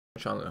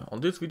Channel.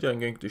 On this video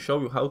I'm going to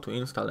show you how to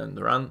install and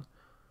run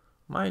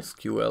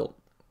MySQL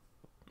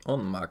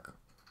on Mac.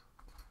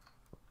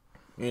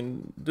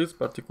 In this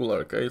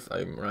particular case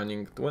I'm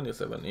running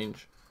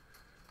 27-inch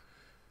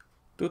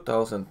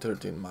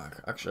 2013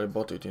 Mac. Actually I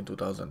bought it in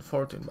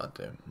 2014, but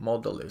the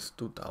model is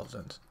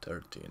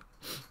 2013.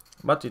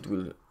 But it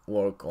will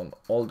work on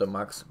all the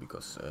Macs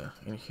because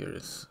in here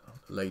is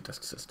the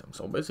latest system.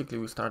 So basically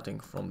we're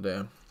starting from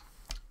the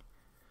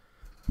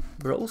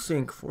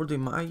browsing for the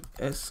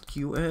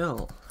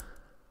MySQL.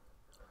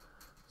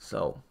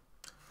 So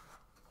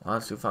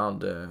once you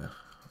found the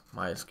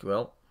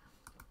MySQL,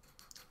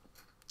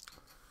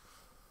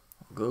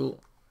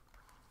 Google,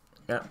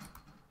 you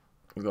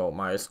go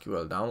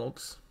MySQL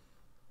downloads,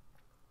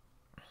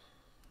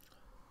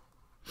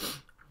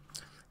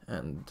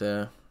 and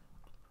you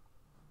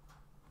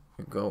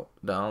go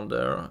down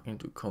there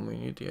into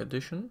Community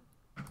Edition.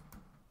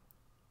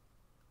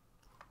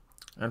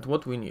 And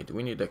what we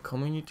need a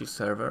community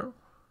server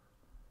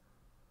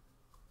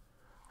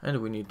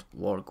and we need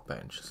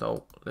workbench.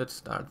 So let's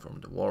start from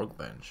the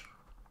workbench.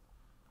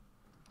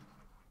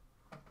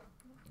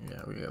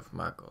 Yeah, we have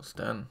Mac OS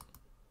 10.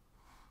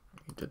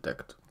 We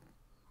detect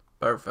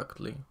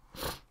perfectly.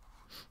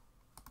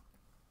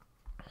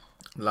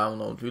 Now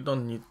note, you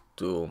don't need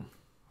to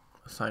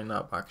sign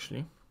up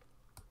actually,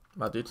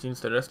 but it's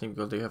interesting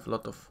because they have a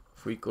lot of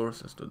free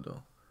courses to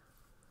do.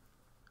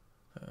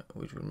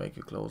 Which will make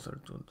you closer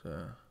to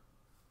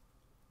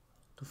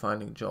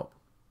finding job.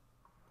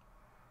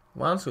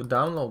 Once you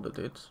downloaded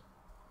it,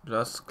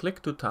 just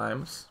click 2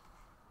 times,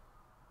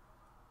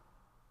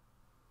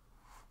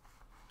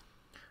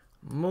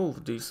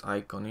 move this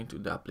icon into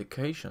the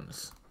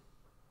applications.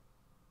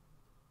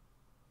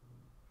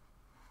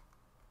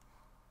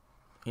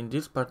 In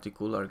this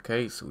particular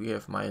case we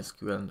have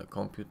MySQL on the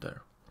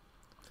computer,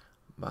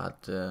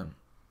 but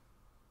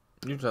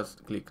you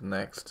just click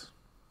next.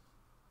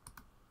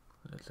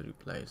 Let's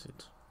replace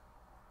it.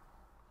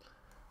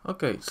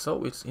 Okay,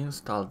 so it's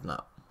installed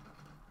now.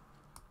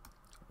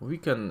 We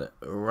can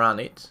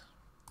run it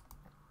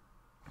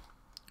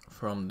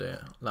from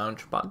the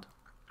launchpad.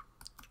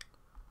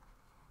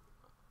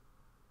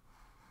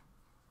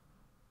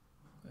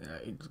 Yeah,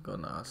 it's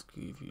gonna ask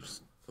you if you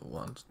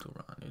want to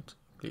run it.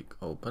 Click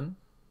open.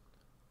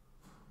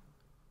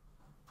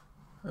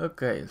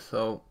 Okay,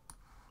 so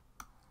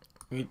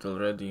it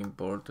already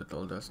imported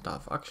all the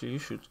stuff. Actually, you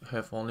should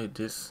have only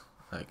this.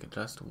 Like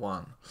just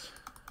one.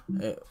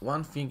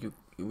 One thing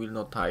you will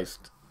notice,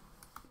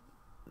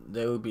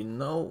 there will be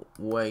no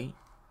way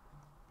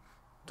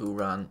to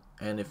run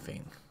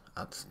anything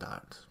at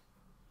start.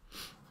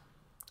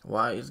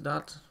 Why is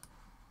that?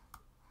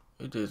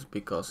 It is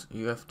because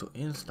you have to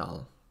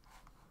install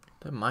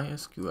the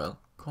MySQL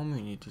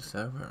community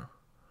server.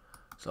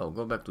 So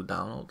go back to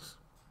downloads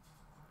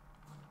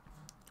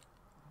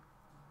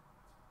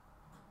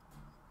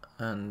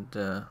and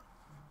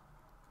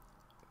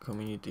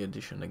Community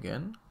Edition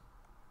again,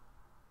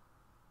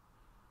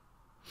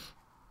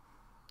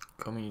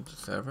 community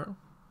server,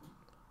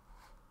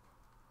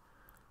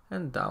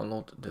 and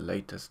download the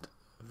latest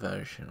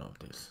version of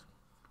this.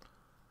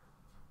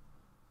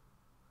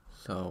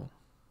 So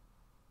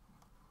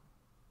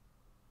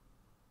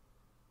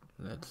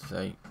let's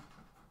say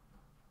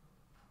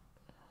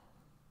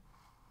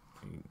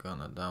we're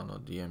gonna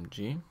download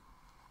DMG.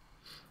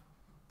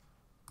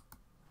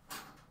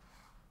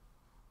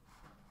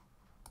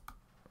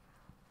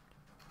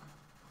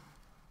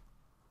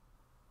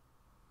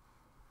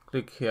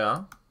 Click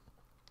here.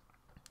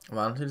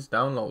 Once it's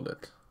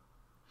downloaded,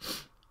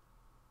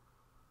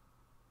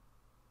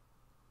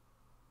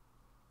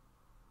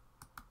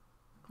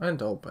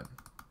 and open.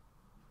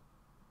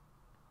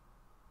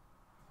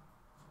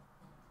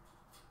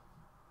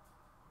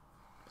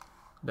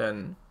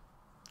 Then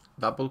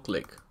double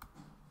click.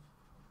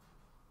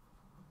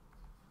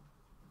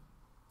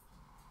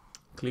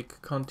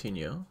 Click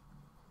continue.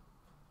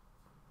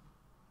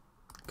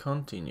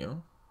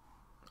 Continue.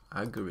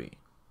 Agree.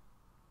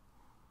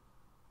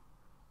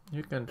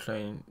 You can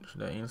change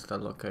the install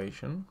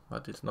location,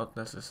 but it's not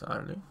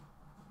necessarily.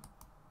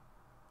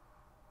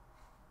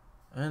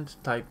 And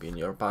type in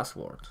your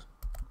password.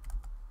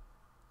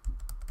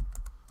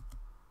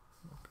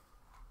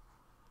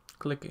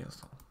 Click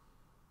install.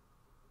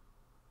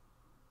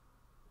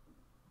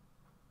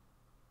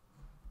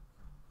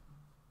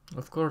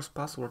 Of course,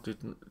 password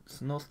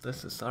is not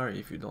necessary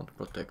if you don't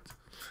protect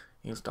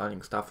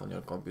installing stuff on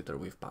your computer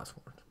with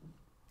password.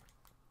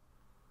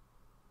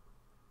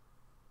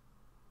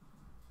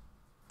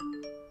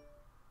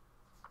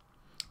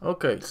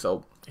 Okay,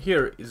 so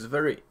here is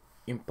very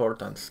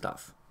important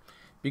stuff,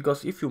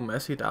 because if you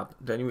mess it up,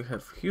 then we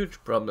have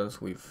huge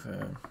problems with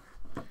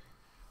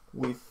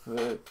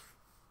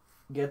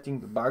getting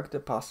back the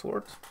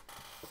password.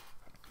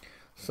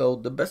 So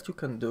the best you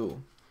can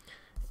do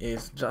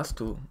is just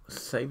to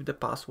save the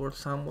password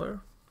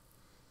somewhere,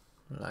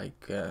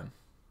 like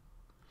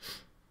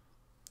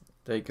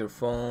take your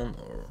phone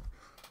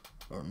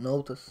or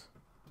notice.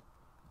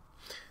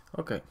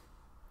 Okay,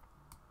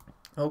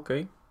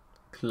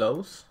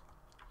 close.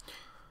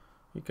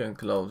 You can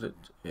close it.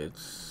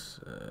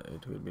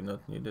 It will be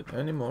not needed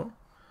anymore.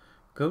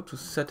 Go to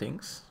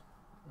settings,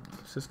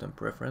 system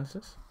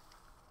preferences.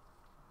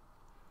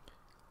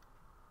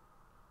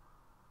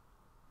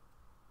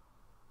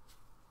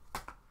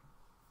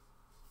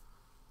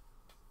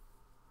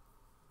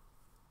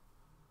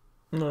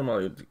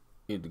 Normally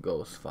it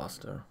goes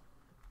faster.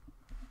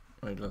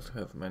 I just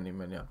have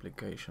many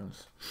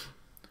applications.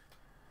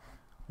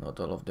 Not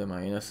all of them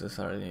are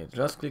necessarily needed.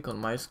 Just click on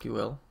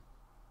MySQL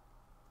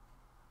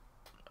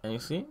and you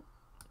see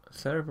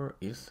server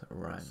is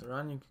running. It's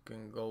running. You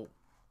can go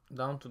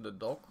down to the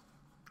dock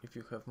if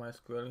you have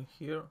MySQL in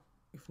here.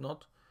 If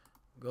not,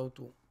 go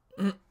to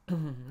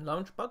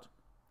Launchpad,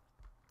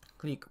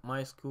 click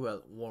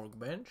MySQL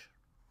Workbench,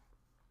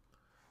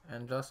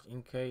 and just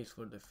in case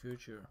for the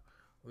future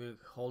we'll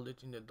hold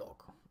it in the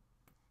dock.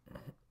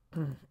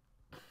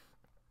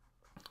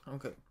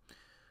 Okay,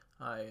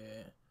 I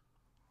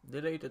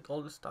deleted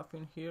all the stuff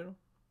in here,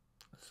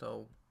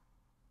 so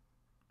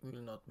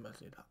we'll not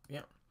mess it up.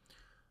 Yeah,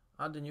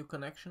 add a new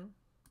connection.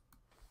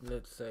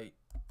 Let's say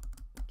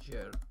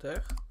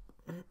ciertech.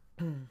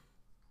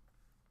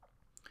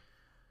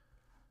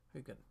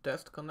 We can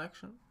test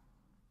connection.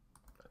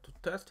 To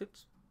test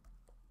it,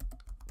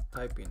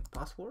 type in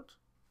password.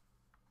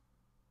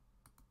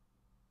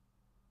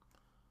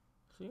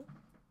 See,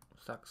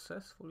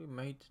 successfully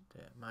made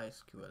the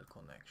MySQL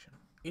connection.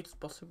 It's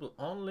possible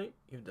only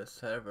if the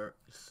server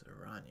is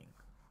running.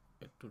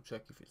 To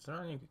check if it's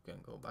running, you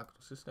can go back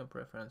to system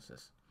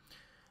preferences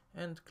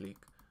and click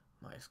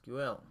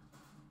MySQL.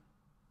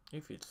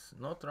 If it's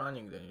not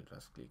running, then you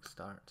just click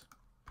start.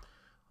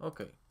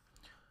 Okay,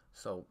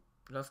 so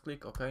just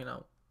click OK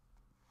now.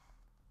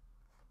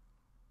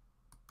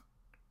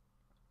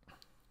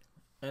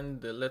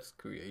 And let's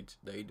create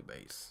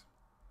database.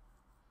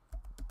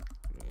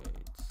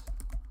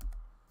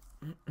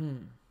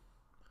 You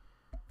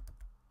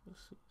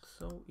see,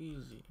 so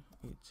easy.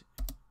 It's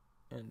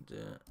and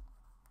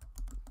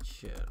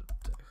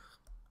ciertech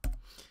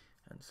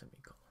and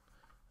semicolon.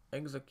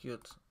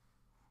 Execute,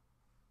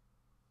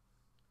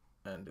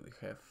 and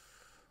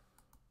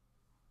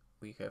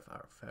we have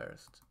our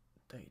first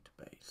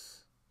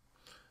database.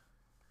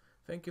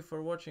 Thank you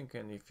for watching,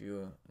 and if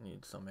you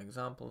need some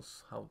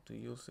examples how to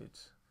use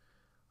it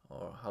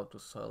or how to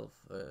solve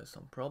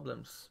some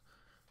problems,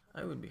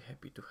 I will be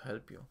happy to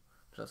help you.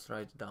 Just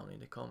write down in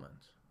the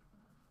comments.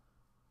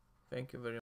 Thank you very much.